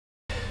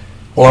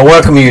Well, I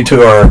welcome you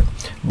to our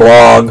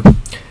blog,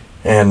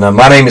 and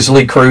my name is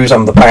Lee Cruse.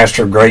 I'm the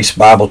pastor of Grace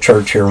Bible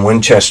Church here in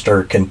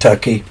Winchester,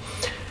 Kentucky,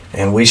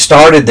 and we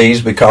started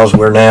these because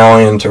we're now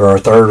into our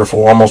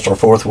almost our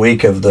fourth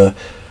week of the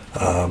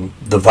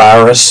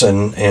virus,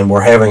 and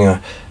we're having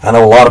I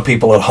know a lot of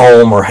people at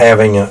home are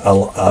having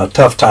a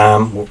tough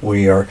time.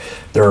 There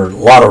are a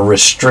lot of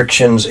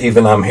restrictions.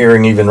 I'm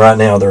hearing even right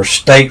now there are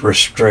state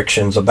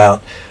restrictions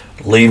about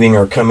leaving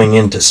or coming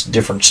into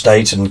different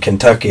states, and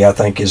Kentucky, I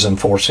think, is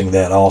enforcing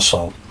that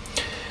also.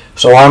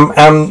 So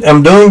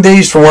I'm doing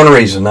these for one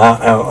reason.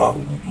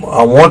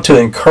 I want to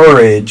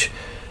encourage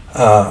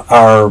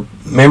our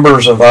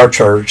members of our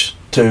church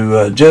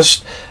to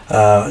just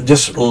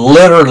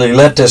literally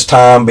let this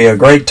time be a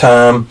great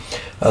time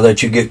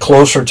that you get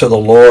closer to the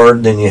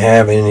Lord than you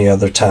have any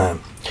other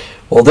time.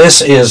 Well,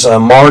 this is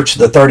March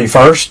the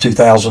 31st,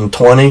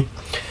 2020.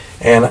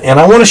 And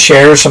I want to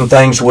share some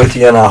things with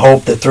you, and I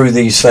hope that through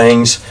these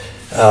things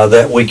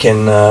that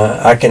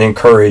I can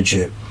encourage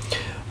you.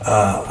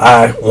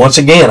 Once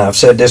again, I've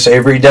said this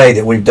every day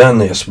that we've done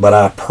this, but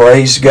I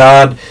praise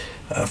God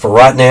for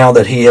right now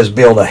that He has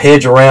built a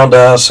hedge around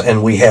us,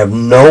 and we have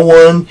no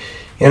one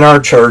in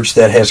our church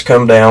that has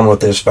come down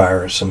with this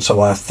virus. And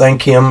so I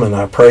thank Him and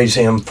I praise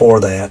Him for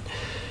that,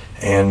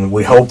 and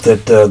we hope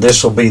that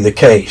this will be the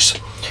case.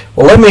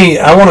 Well,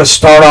 I want to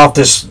start off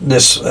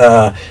this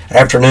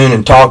afternoon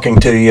in talking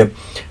to you,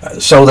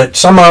 so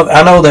that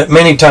I know that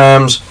many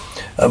times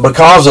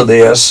because of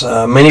this,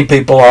 many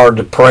people are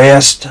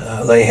depressed,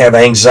 they have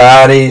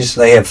anxieties,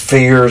 they have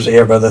fears, they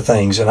have other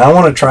things, and I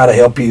want to try to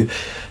help you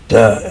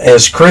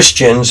as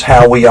Christians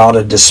how we ought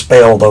to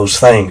dispel those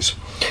things.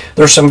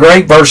 There's some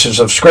great verses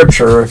of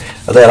Scripture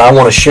that I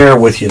want to share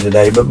with you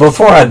today. But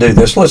before I do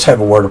this, let's have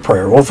a word of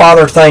prayer. Well,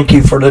 Father, thank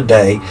you for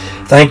today.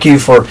 Thank you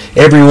for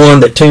everyone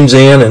that tunes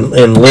in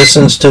and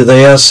listens to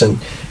this. And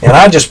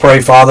I just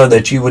pray, Father,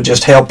 that you would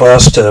just help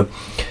us to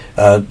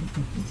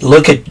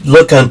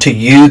look unto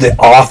you, the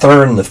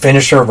author and the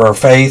finisher of our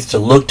faith, to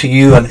look to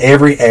you in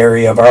every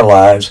area of our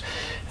lives.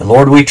 And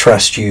Lord, we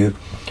trust you.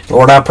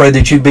 Lord, I pray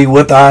that you be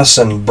with us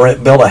and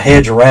build a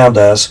hedge around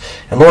us.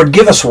 And Lord,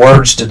 give us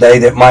words today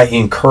that might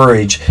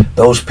encourage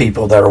those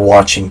people that are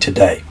watching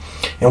today.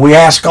 And we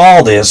ask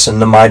all this in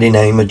the mighty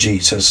name of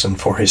Jesus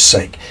and for His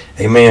sake.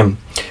 Amen.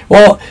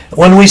 Well,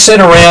 when we sit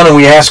around and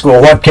we ask,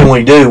 well, what can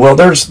we do? Well,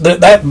 there's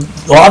a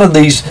lot of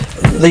these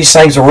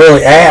things are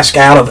really asked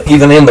out of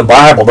even in the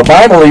Bible. The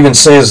Bible even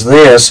says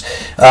this,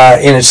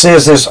 and it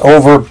says this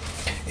over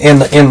in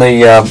the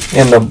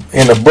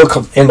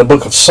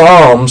book of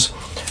Psalms.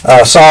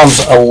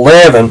 Psalms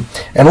 11,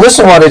 and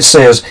listen to what it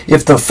says.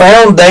 If the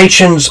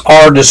foundations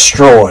are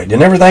destroyed,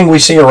 and everything we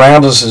see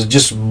around us is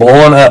just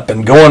blowing up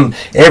and going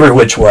every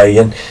which way,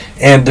 and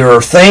there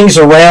are things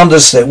around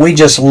us that we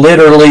just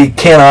literally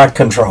cannot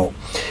control.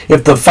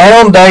 If the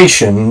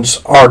foundations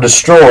are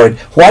destroyed,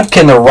 what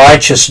can the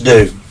righteous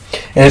do?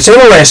 And it's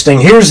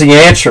interesting, here's the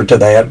answer to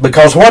that,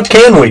 because what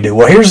can we do?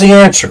 Well, here's the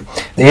answer.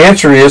 The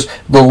answer is,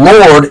 the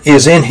Lord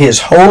is in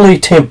His holy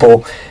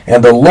temple,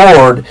 and the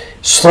Lord's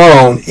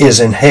throne is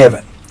in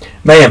heaven.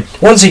 Man,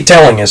 what is He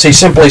telling us? He's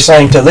simply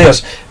saying to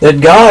this, that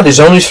God is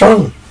on His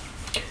throne.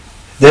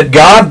 That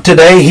God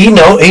today, He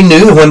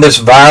knew when this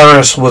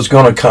virus was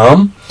going to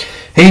come.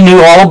 He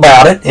knew all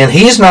about it, and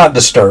He's not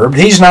disturbed.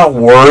 He's not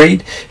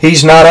worried.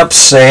 He's not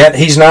upset.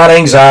 He's not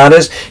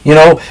anxious.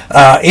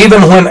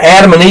 Even when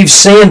Adam and Eve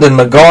sinned in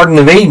the Garden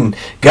of Eden,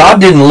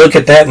 God didn't look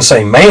at that and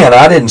say, man,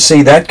 I didn't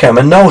see that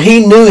coming. No,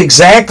 He knew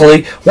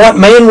exactly what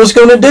man was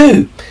going to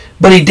do.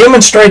 But He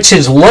demonstrates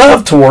His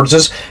love towards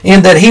us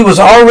in that He was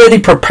already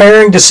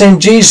preparing to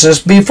send Jesus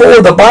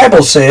before, the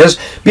Bible says,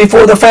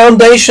 before the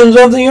foundations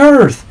of the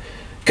earth.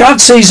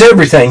 God sees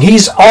everything.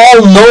 He's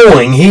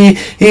all-knowing. He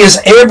is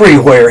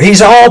everywhere.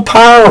 He's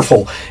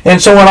all-powerful. And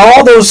so in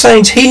all those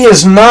things, He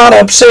is not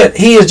upset.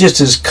 He is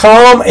just as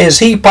calm as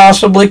He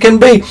possibly can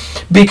be,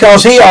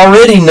 because He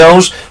already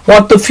knows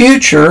what the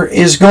future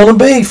is going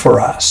to be for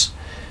us.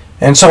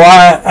 And so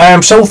I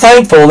am so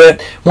thankful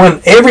that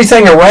when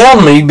everything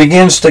around me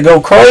begins to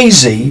go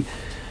crazy,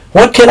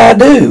 what can I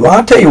do?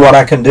 I'll tell you what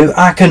I can do.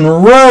 I can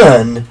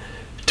run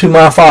to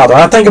my Father.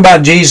 I think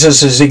about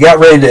Jesus as He got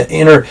ready to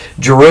enter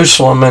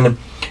Jerusalem, and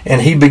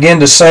He began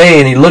to say,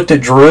 and He looked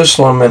at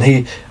Jerusalem, and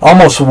He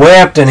almost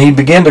wept, and He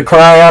began to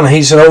cry out, and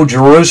He said, oh,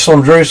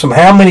 Jerusalem, Jerusalem,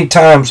 how many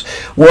times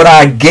would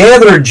I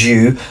gathered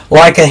you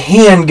like a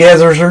hen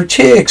gathers her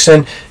chicks?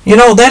 And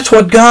that's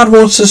what God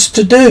wants us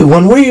to do.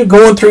 When we are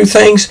going through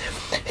things,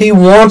 He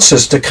wants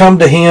us to come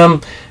to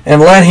Him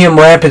and let Him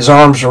wrap His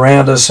arms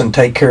around us and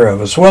take care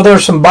of us. Well,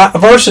 there's some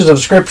verses of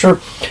Scripture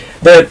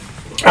that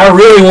I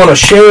really want to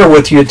share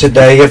with you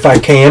today, if I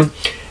can,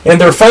 and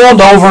they're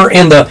found over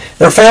in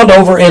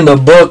the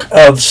book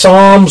of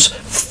Psalms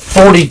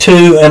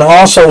 42 and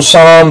also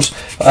Psalms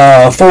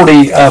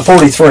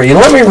 43. And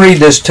let me read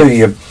this to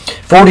you.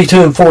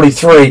 42 and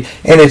 43,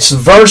 and it's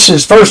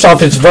verses, first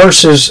off, it's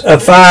verses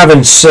 5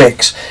 and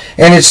 6,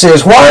 and it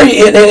says, why,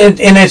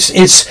 and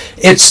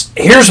it's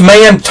here's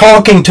man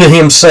talking to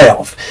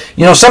himself.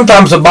 You know,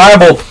 sometimes the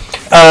Bible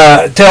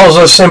tells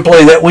us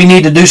simply that we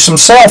need to do some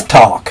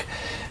self-talk.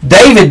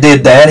 David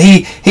did that.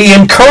 He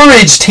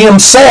encouraged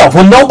himself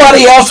when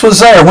nobody else was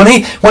there.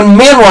 When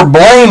men were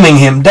blaming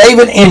him,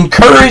 David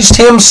encouraged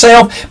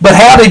himself. But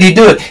how did he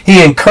do it?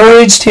 He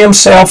encouraged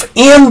himself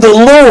in the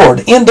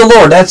Lord. In the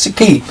Lord. That's the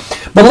key.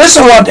 But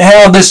listen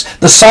how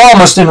the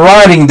psalmist, in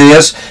writing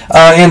this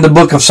in the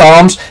book of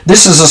Psalms,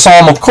 this is a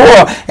psalm of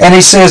Korah, and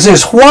he says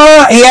this.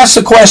 Why? He asks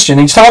the question.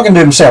 He's talking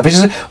to himself. He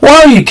says,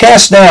 "Why are you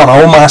cast down,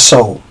 O my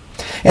soul?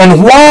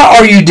 And why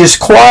are you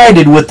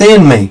disquieted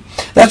within me?"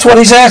 That's what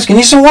he's asking.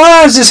 He said,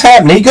 "Why is this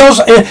happening?" He goes,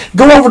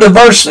 go over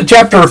to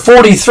chapter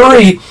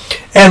 43,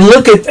 and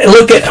look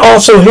at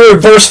also here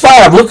at verse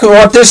 5. Look at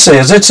what this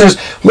says. It says,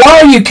 "Why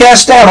are you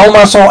cast down, O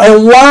my soul,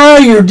 and why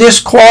are you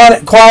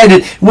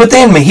disquieted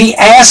within me?" He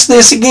asked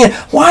this again.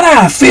 Why do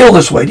I feel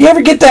this way? Do you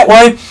ever get that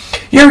way?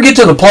 You ever get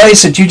to the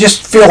place that you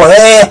just feel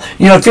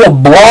feel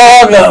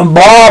blah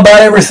about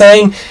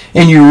everything,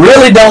 and you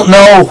really don't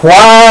know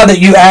why that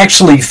you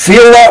actually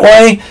feel that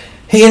way?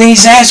 And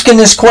he's asking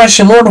this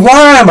question, Lord,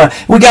 why am I?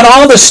 We got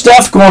all this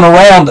stuff going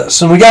around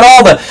us, and we got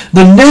all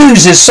the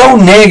news is so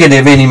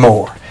negative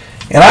anymore.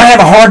 And I have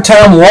a hard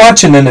time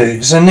watching the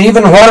news, and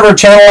even whatever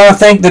channel I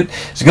think that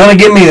is going to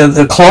give me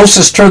the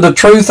closest to the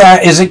truth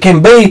as it can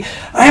be,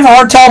 I have a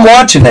hard time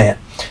watching that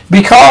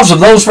because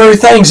of those very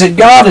things that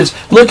God is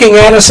looking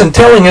at us and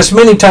telling us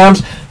many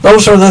times.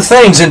 Those are the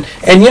things. And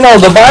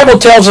the Bible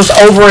tells us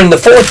over in the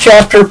 4th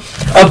chapter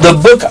of the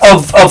book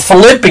of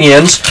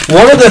Philippians,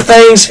 one of the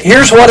things,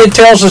 here's what it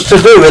tells us to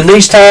do in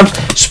these times,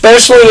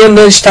 especially in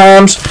these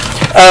times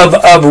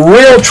of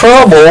real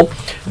trouble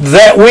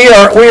that we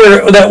are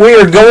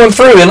going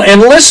through.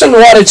 And listen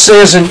what it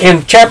says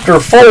in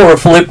chapter 4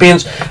 of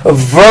Philippians,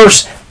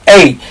 verse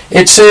 8.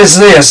 It says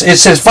this. It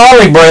says,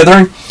 "Finally,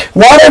 brethren,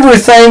 whatever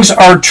things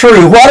are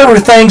true, whatever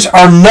things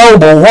are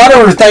noble,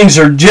 whatever things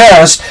are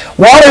just,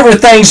 whatever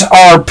things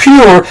are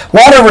pure,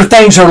 whatever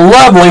things are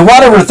lovely,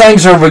 whatever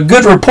things are of a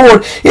good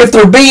report, if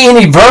there be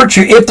any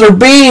virtue, if there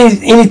be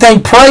anything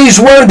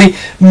praiseworthy,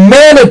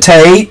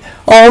 meditate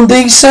on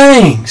these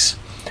things."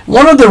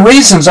 One of the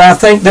reasons I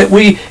think that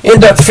we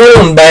end up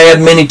feeling bad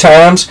many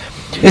times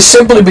is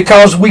simply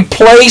because we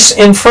place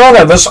in front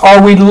of us, or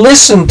we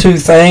listen to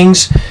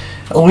things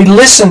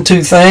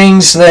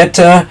that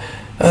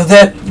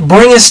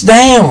bring us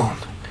down.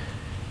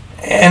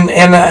 And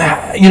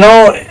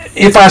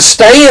if I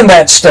stay in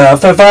that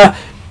stuff, if I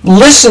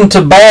listen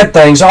to bad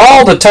things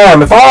all the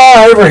time, if all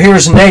I ever hear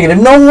is negative,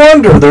 no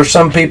wonder there's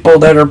some people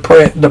that are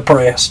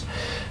depressed.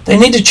 They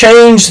need to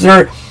change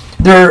their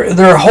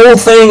whole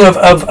thing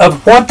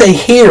of what they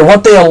hear,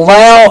 what they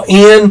allow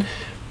into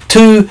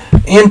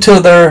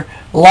their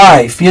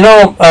life.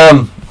 One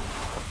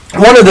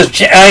of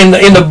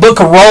in the book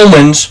of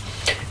Romans,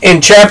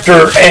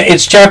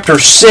 it's chapter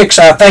 6,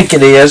 I think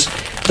it is.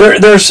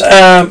 There's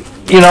a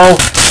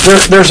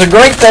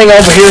great thing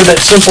over here that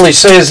simply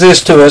says this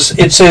to us.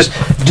 It says,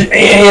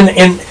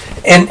 and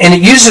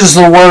it uses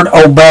the word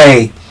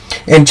obey.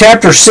 In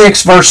chapter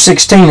 6, verse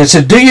 16, it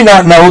says, "Do you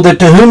not know that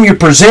to whom you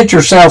present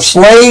yourselves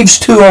slaves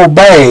to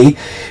obey,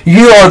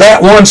 you are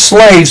that one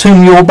slaves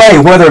whom you obey,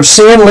 whether of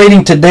sin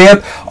leading to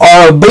death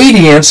or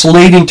obedience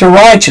leading to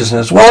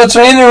righteousness?" Well, it's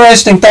an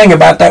interesting thing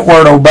about that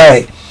word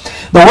obey.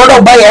 The word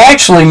obey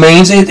actually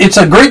means, it's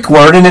a Greek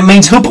word, and it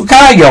means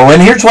hupokaio,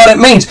 and here's what it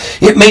means.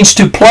 It means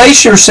to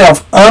place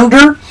yourself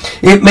under.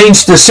 It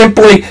means to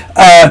simply,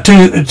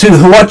 to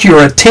what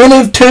you're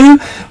attentive to,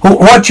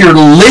 what you're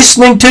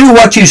listening to,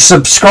 what you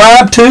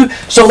subscribe to.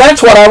 So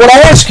that's what I would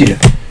ask you.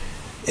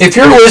 If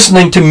you're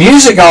listening to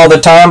music all the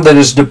time that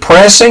is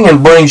depressing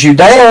and brings you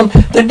down,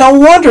 then no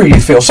wonder you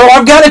feel. So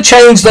I've got to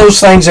change those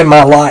things in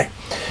my life.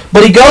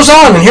 But he goes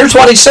on, and here's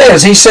what he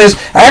says. He says,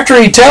 after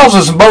he tells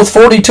us in both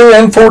 42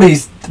 and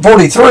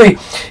 43,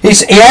 he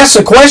asks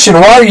the question,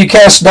 "Why are you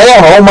cast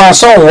down, O my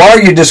soul? Why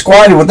are you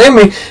disquieted within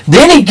me?"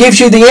 Then he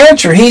gives you the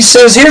answer. He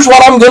says, here's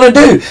what I'm going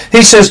to do.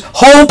 He says,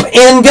 hope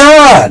in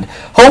God.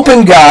 Hope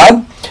in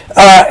God,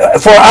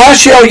 for I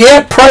shall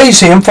yet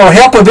praise him for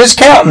help of his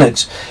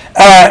countenance.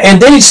 And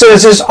then he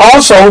says this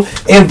also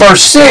in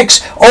verse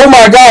 6, "Oh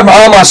my God,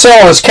 all my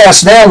soul is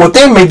cast down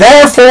within me.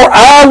 Therefore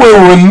I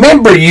will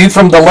remember you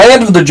from the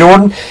land of the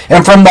Jordan,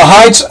 and from the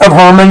heights of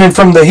Hermon, and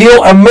from the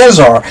hill of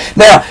Mizar."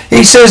 Now,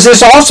 he says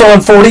this also in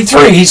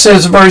 43. He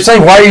says the very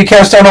same. "Why are you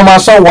cast down, on my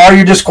soul? Why are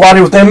you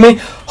disquieted within me?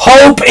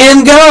 Hope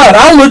in God."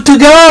 I look to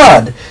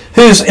God,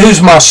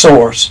 who's my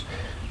source.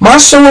 My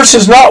source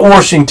is not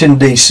Washington,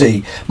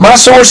 D.C. My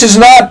source is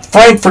not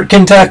Frankfort,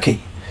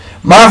 Kentucky.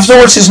 My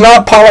source is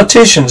not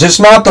politicians. It's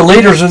not the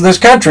leaders of this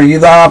country.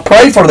 I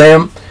pray for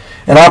them,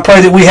 and I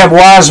pray that we have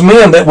wise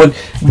men that would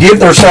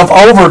give themselves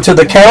over to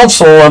the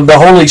counsel of the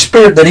Holy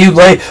Spirit, that they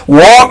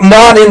walk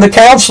not in the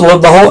counsel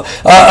of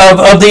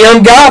the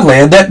ungodly,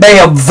 and that they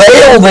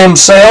avail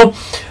themselves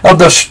of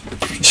the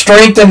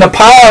strength and the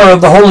power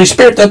of the Holy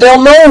Spirit, that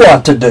they'll know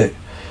what to do.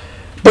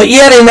 But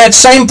yet in that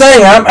same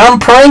thing, I'm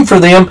praying for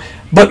them,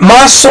 but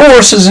my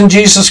source is in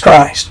Jesus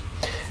Christ.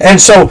 And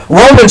so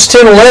Romans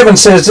 10:11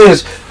 says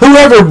this: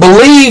 "Whoever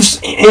believes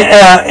in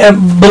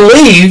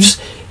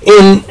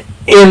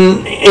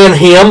in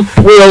him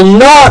will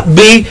not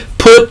be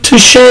put to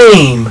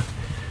shame.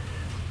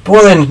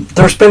 Boy, then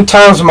there's been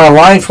times in my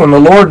life when the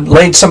Lord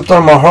laid something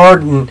on my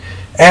heart and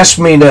asked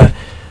me to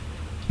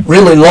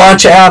really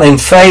launch out in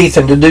faith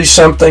and to do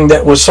something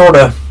that was sort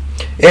of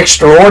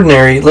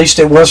extraordinary. At least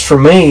it was for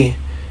me.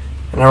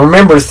 And I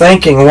remember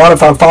thinking, what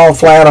if I fall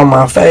flat on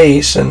my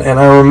face? And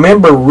I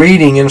remember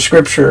reading in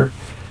Scripture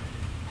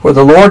where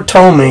the Lord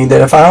told me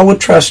that if I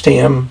would trust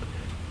him,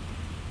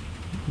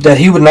 that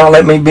he would not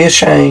let me be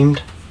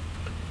ashamed.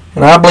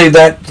 And I believe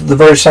that's the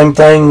very same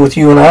thing with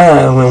you and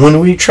I.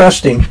 When we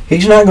trust him,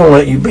 he's not going to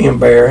let you be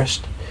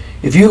embarrassed.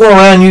 If you go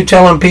around you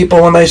telling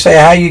people when they say,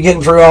 how are you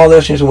getting through all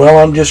this? You say, well,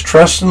 I'm just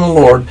trusting the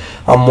Lord.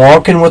 I'm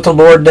walking with the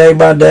Lord day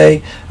by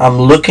day. I'm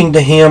looking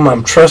to him.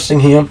 I'm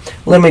trusting him.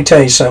 Let me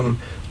tell you something.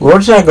 The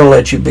Lord's not going to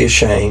let you be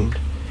ashamed.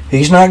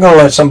 He's not going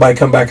to let somebody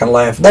come back and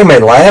laugh. They may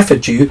laugh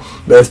at you,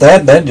 but if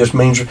that just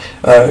means,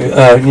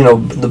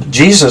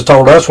 Jesus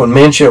told us, when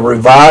men shall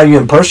revile you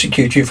and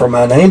persecute you for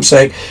my name's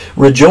sake,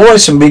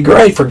 rejoice and be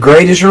great, for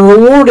great is your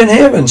reward in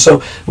heaven.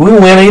 So we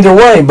win either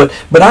way.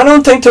 But I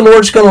don't think the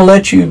Lord's going to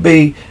let you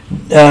be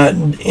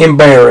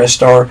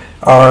embarrassed or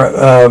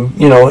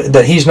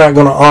that he's not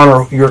going to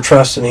honor your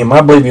trust in him.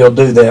 I believe he'll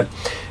do that.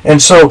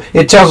 And so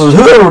it tells us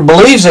whoever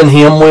believes in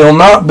him will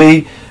not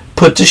be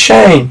put to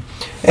shame.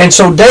 And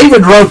so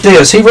David wrote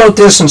this. He wrote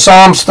this in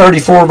Psalms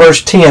 34,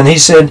 verse 10. He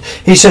said,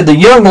 the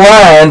young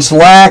lions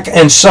lack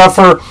and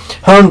suffer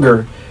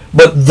hunger,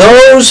 but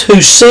those who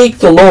seek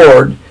the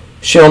Lord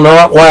shall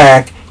not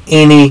lack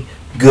any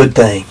good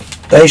thing.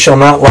 They shall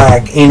not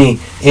lack any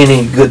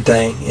good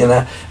thing.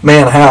 And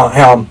man,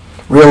 how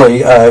really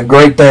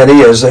great that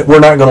is, that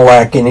we're not going to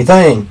lack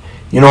anything.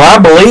 I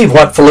believe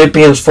what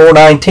Philippians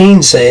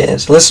 4:19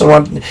 says. Listen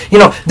what,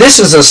 this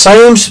is the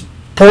same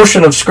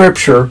portion of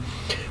Scripture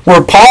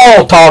where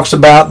Paul talks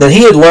about that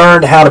he had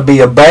learned how to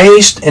be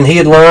abased and he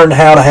had learned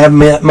how to have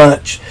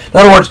much. In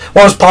other words,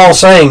 what was Paul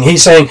saying?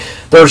 He's saying,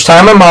 there's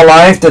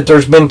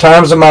been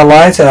times in my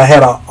life that I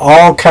had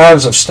all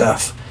kinds of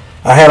stuff.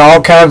 I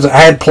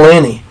had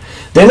plenty.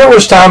 Then there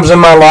was times in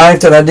my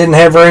life that I didn't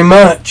have very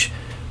much.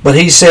 But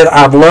he said,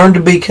 I've learned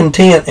to be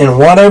content in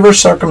whatever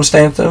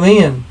circumstance I'm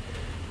in.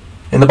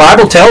 And the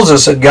Bible tells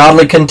us that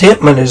godly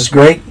contentment is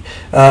great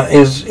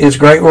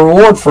great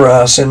reward for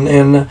us, and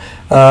it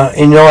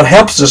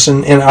helps us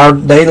in our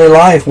daily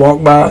life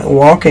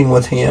walking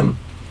with him.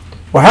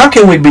 Well, how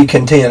can we be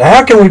content?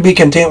 How can we be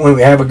content when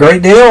we have a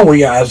great deal?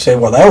 We guys say,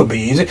 well, that would be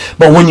easy.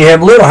 But when you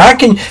have little,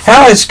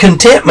 how is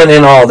contentment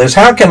in all this?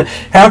 How can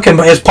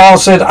as Paul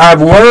said,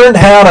 I've learned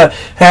how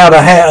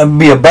to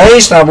be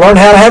abased. I've learned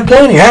how to have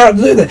plenty. How to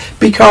do that?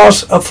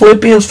 Because of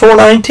Philippians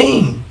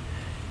 4:19.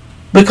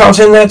 Because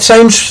in that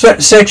same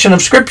section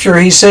of Scripture,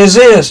 he says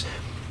this.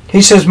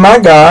 He says, my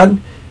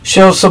God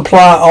shall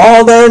supply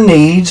all their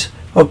needs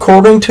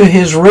according to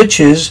his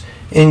riches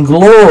in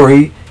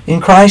glory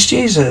in Christ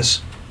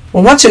Jesus.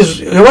 Well, what's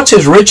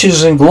his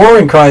riches and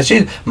glory in Christ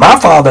Jesus? My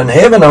Father in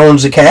heaven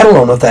owns the cattle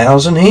on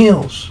 1,000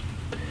 hills.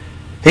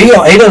 He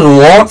doesn't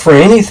want for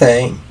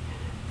anything,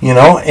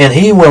 and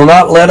he will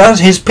not let us,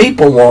 his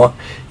people, want.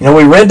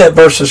 We read that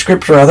verse of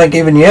Scripture, I think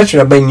even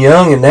yesterday. I've been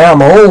young and now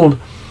I'm old.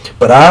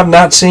 But I have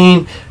not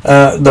seen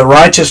the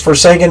righteous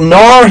forsaken,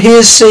 nor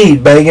his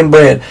seed begging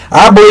bread.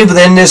 I believe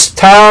that in this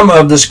time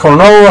of this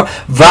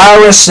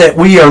coronavirus that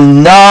we are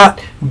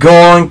not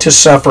going to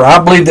suffer. I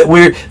believe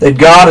that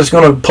God is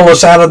going to pull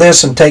us out of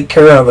this and take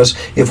care of us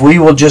if we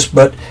will just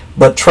but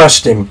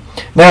trust him.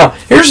 Now,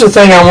 here's the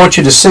thing I want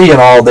you to see in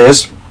all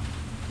this.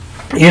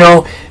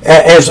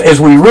 As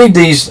we read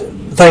these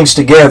things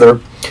together,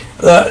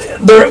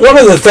 one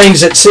of the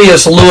things that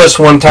C.S. Lewis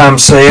one time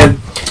said,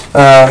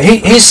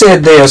 he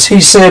said this.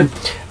 He said,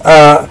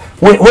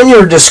 when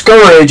you're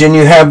discouraged and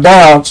you have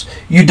doubts,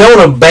 you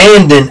don't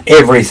abandon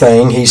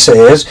everything, he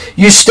says.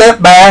 You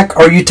step back,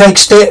 or you take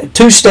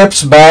 2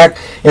 steps back,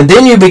 and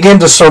then you begin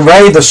to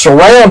survey the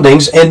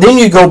surroundings, and then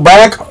you go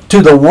back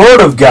to the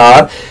Word of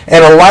God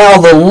and allow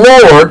the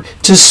Lord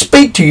to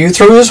speak to you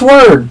through his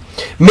Word.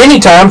 Many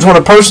times when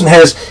a person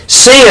has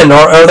sinned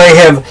or they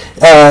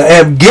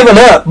have given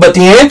up, but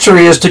the answer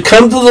is to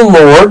come to the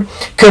Lord,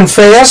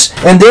 confess,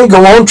 and then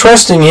go on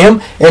trusting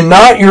him, and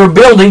not your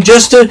ability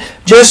just to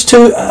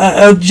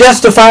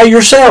justify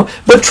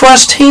yourself, but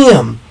trust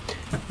him.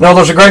 Now,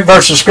 there's a great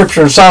verse of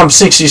Scripture in Psalm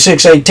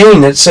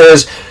 66:18 that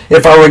says,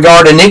 if I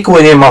regard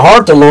iniquity in my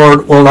heart, the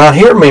Lord will not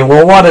hear me.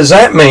 Well, what does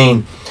that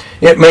mean?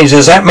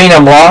 Does that mean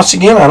I'm lost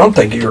again? I don't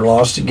think you're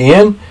lost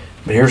again.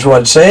 But here's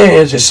what it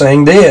says. It's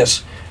saying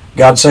this.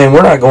 God's saying,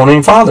 we're not going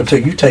any farther till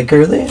you take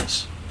care of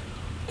this.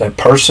 That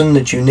person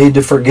that you need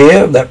to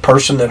forgive, that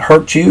person that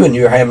hurt you and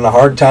you're having a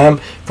hard time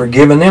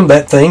forgiving them,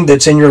 that thing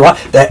that's in your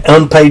life, that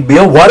unpaid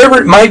bill, whatever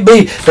it might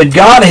be, that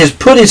God has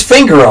put his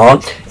finger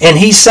on, and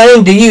he's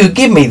saying to you,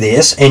 give me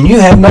this, and you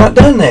have not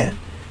done that.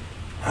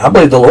 I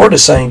believe the Lord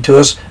is saying to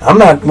us,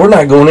 we're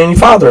not going any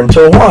farther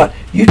until what?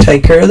 You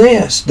take care of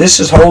this. This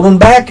is holding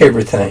back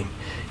everything.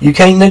 You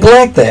can't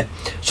neglect that.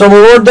 So the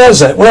Lord does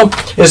that. Well,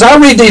 as I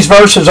read these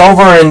verses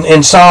over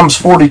in Psalms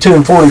 42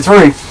 and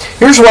 43,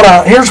 here's what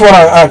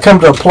I come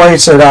to a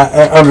place that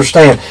I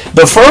understand.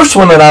 The first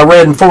one that I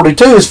read in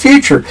 42 is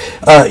future.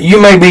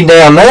 You may be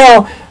down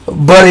now,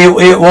 but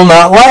it will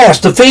not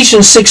last.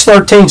 Ephesians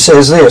 6:13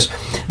 says this,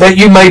 that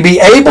you may be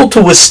able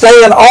to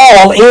withstand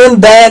all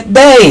in that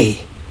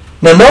day.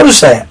 Now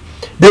notice that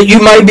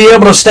you may be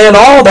able to stand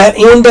all that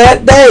in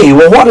that day.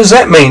 Well, what does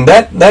that mean?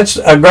 That's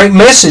a great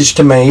message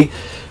to me,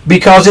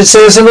 because it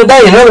says in a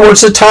day. In other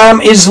words, the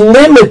time is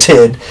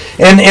limited,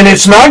 and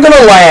it's not going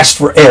to last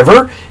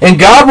forever, and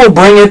God will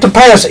bring it to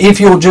pass if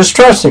you'll just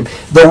trust Him.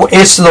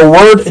 It's the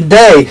word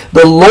day.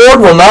 The Lord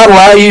will not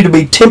allow you to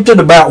be tempted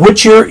about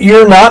which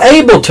you're not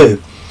able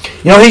to.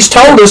 You know, He's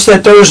told us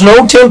that there is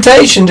no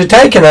temptation to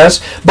taken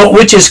us, but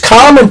which is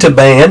common to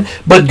man.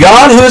 But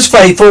God, who is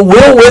faithful,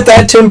 will with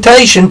that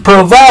temptation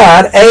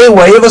provide a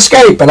way of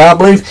escape. And I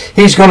believe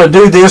He's going to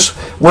do this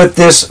with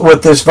this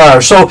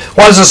virus. So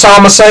what does the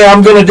psalmist say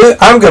I'm going to do?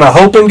 I'm going to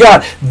hope in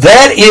God.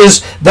 That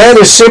is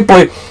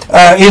simply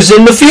is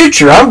in the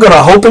future. I'm going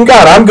to hope in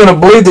God. I'm going to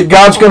believe that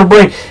God's going to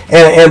bring,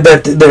 and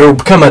that there will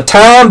come a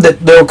time that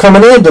there will come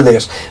an end to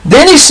this.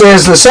 Then he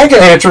says the second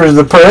answer to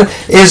the prayer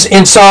is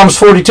in Psalms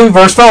 42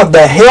 verse 5,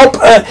 the help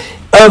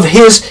of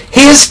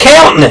his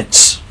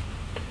countenance.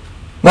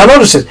 Now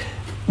notice it.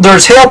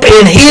 There's help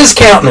in His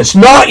countenance,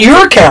 not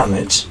your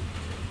countenance.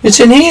 It's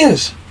in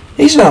His.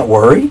 He's not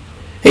worried.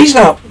 He's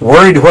not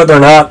worried whether or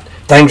not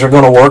things are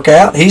going to work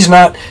out. He's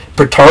not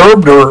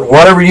perturbed, or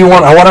whatever you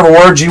want, whatever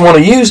words you want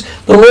to use.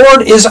 The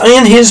Lord is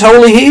in His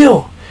holy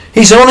hill.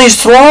 He's on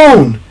His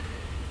throne,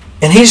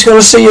 and He's going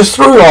to see us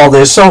through all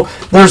this. So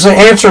there's an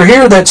answer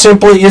here that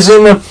simply is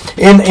in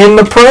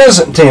the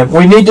present tense.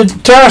 We need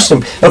to trust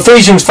Him.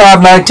 Ephesians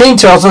 5:19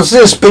 tells us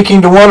this,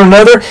 speaking to one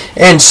another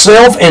and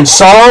self in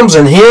psalms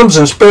and hymns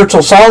and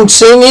spiritual songs,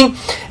 singing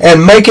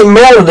and making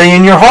melody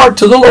in your heart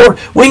to the Lord.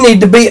 We need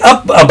to be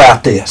up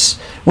about this.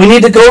 We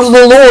need to go to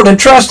the Lord and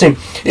trust Him.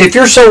 If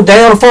you're so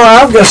down for,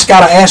 I've just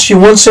got to ask you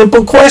one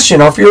simple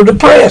question, or if you're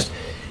depressed,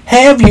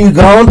 have you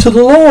gone to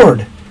the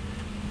Lord?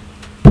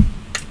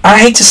 I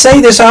hate to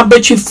say this, I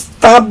bet you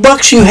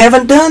 $5 you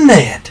haven't done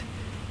that.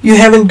 You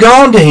haven't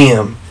gone to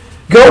Him.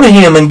 Go to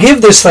Him and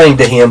give this thing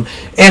to Him,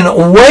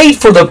 and wait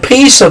for the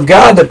peace of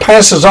God that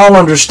passes all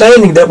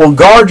understanding, that will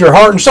guard your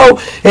heart and soul.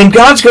 And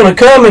God's going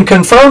to come and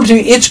confirm to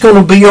you it's going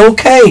to be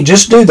okay.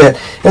 Just do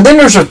that. And then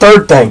there's a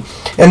third thing.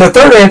 And the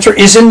third answer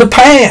is in the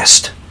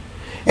past.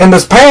 In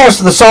the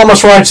past, the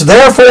psalmist writes,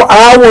 therefore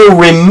I will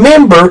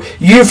remember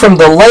you from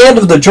the land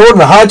of the Jordan,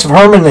 the heights of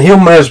Hermon, and the hill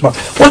of Mizpah.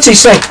 What's he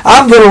saying?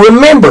 I'm going to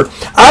remember.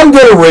 I'm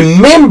going to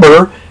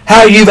remember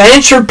how you've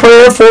answered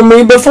prayer for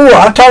me before.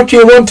 I talked to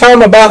you one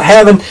time about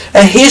having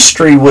a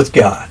history with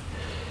God.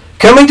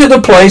 Coming to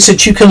the place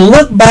that you can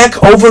look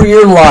back over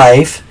your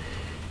life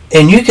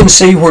and you can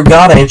see where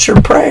God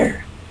answered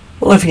prayer.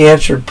 Well, if He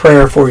answered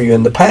prayer for you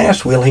in the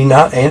past, will He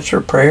not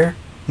answer prayer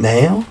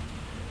now?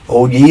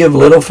 O ye of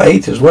little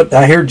faith, is what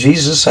I hear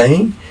Jesus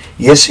saying.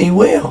 Yes, He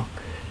will.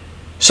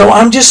 So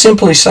I'm just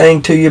simply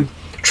saying to you,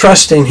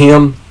 trust in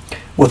Him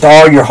with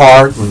all your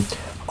heart and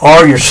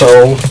all your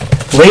soul.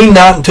 Lean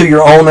not into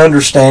your own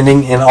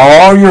understanding. In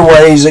all your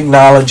ways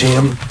acknowledge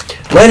Him.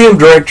 Let Him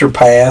direct your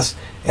path.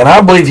 And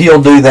I believe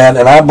He'll do that.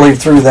 And I believe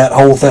through that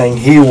whole thing,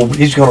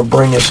 He's going to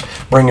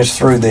bring us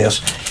through this.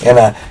 And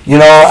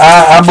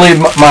I believe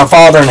my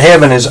Father in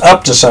heaven is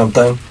up to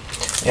something.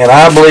 And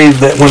I believe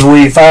that when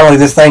we finally,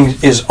 this thing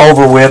is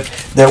over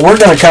with, that we're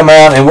going to come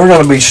out and we're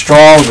going to be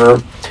stronger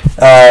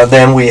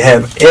than we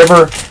have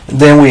ever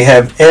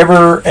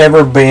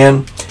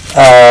been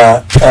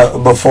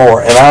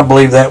before. And I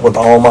believe that with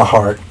all my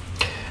heart.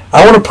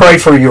 I want to pray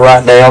for you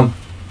right now.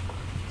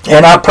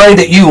 And I pray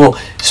that you will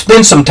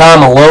spend some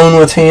time alone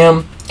with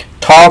Him.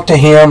 Talk to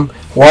Him.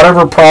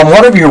 Whatever problem,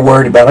 whatever you're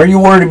worried about. Are you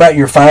worried about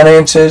your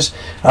finances?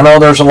 I know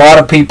there's a lot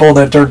of people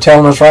that they're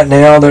telling us right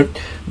now that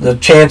the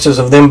chances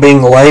of them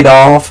being laid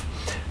off.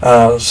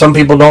 Some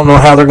people don't know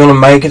how they're going to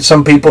make it.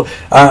 Some people,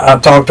 I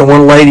talked to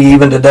one lady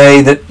even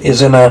today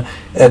that's in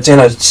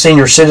a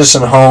senior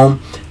citizen home,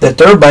 that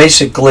they're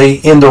basically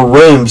in their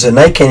rooms and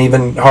they can't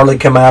even hardly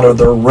come out of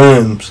their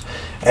rooms.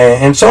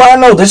 And so I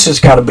know this has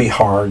got to be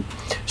hard.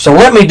 So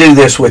let me do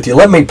this with you.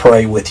 Let me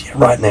pray with you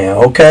right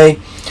now, okay?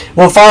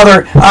 Well,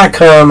 Father, I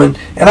come and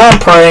I'm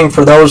praying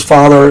for those,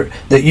 Father,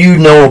 that you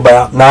know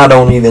about and I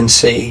don't even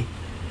see.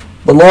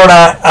 But Lord,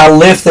 I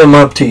lift them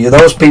up to you.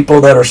 Those people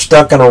that are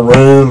stuck in a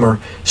room or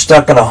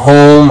stuck in a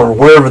home or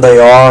wherever they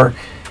are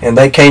and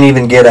they can't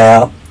even get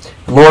out.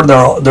 Lord,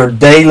 their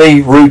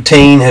daily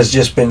routine has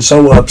just been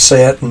so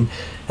upset, and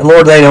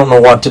Lord, they don't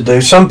know what to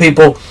do. Some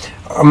people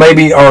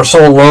maybe are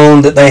so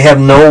alone that they have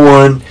no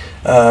one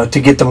to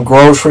get them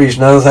groceries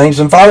and other things.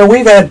 And Father,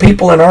 we've had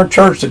people in our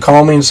church to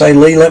call me and say,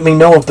 Lee, let me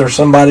know if there's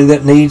somebody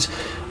that needs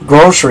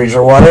groceries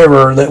or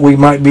whatever that we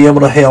might be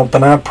able to help.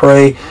 And I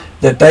pray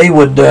that they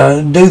would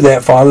do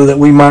that, Father, that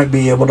we might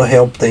be able to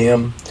help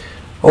them.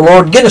 Oh,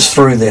 Lord, get us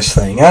through this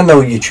thing. I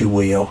know that you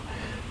will.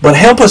 But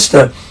help us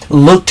to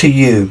look to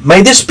you.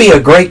 May this be a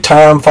great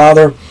time,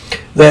 Father,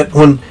 that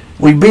when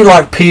we be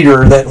like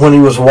Peter, that when he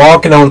was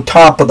walking on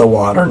top of the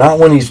water, not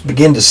when he's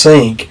beginning to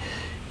sink.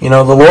 You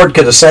know, the Lord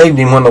could have saved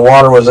him when the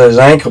water was at his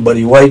ankle, but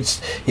he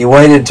waited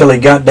until he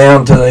got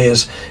down to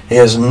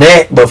his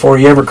neck before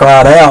he ever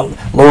cried out,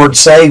 Lord,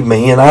 save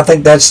me. And I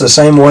think that's the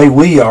same way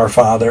we are,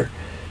 Father,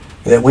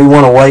 that we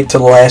want to wait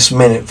till the last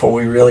minute before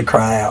we really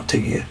cry out to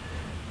you.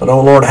 But,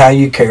 oh, Lord, how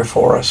you care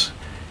for us.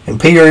 And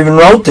Peter even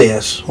wrote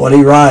this. What did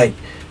he write?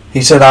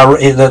 He said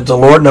that the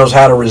Lord knows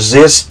how to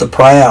resist the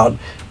proud,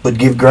 but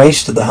give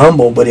grace to the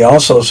humble. But he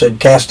also said,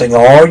 casting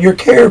all your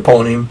care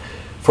upon him,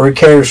 for he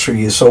cares for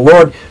you. So,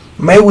 Lord,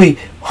 may we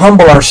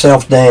humble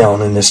ourselves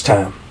down in this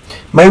time.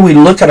 May we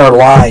look at our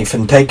life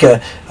and take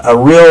a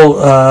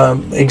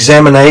real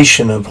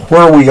examination of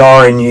where we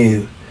are in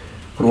you.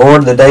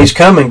 Lord, the day's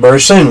coming very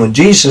soon when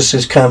Jesus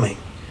is coming.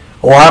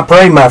 Oh, I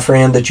pray, my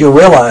friend, that you'll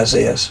realize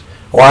this.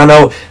 Well, I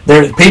know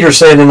Peter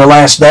said in the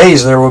last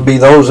days there would be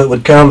those that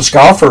would come,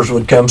 scoffers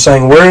would come,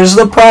 saying, where is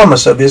the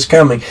promise of his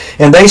coming?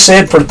 And they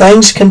said, for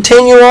things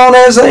continue on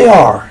as they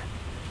are.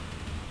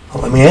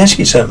 Well, let me ask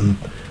you something.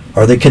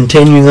 Are they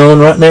continuing on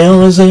right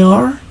now as they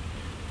are?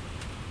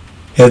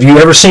 Have you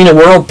ever seen a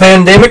world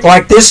pandemic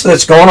like this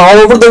that's gone all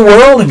over the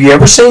world? Have you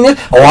ever seen it?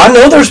 Oh, I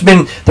know there's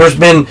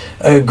been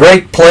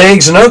great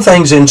plagues and other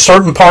things in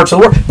certain parts of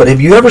the world, but have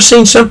you ever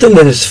seen something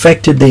that has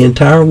affected the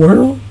entire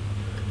world?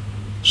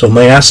 So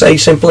may I say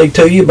simply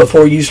to you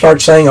before you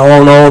start saying,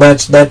 oh no,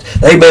 that's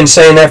they've been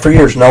saying that for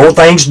years. No,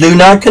 things do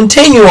not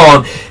continue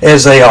on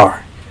as they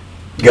are.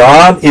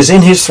 God is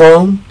in his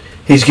throne.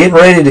 He's getting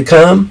ready to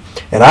come.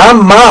 And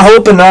my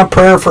hope and my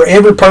prayer for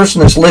every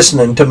person that's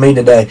listening to me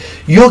today,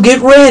 you'll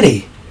get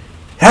ready.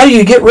 How do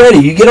you get ready?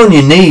 You get on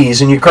your knees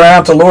and you cry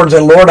out to the Lord and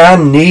say, Lord,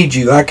 I need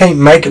you. I can't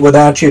make it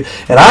without you.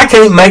 And I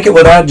can't make it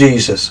without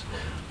Jesus.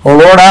 Oh,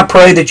 Lord, I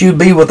pray that you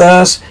be with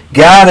us,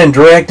 guide and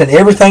direct in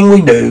everything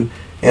we do.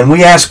 And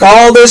we ask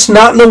all this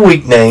not in a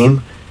weak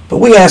name, but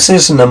we ask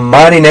this in the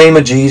mighty name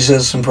of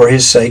Jesus and for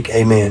his sake.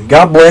 Amen.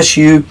 God bless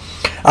you.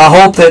 I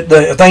hope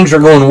that things are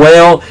going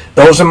well.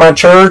 Those in my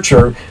church,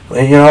 or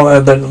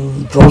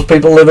those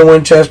people live in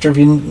Winchester,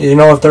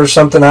 if there's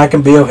something I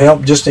can be of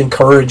help, just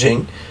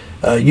encouraging,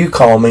 you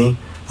call me.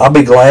 I'll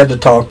be glad to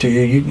talk to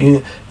you.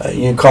 You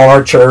can call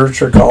our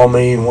church or call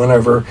me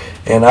whenever,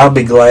 and I'll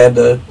be glad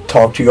to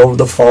talk to you over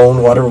the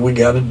phone, whatever we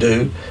got to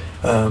do.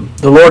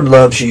 The Lord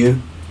loves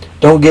you.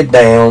 Don't get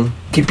down.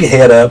 Keep your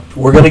head up.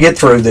 We're going to get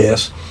through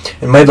this.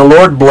 And may the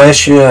Lord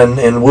bless you,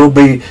 and we'll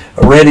be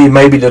ready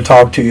maybe to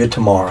talk to you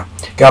tomorrow.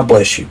 God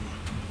bless you.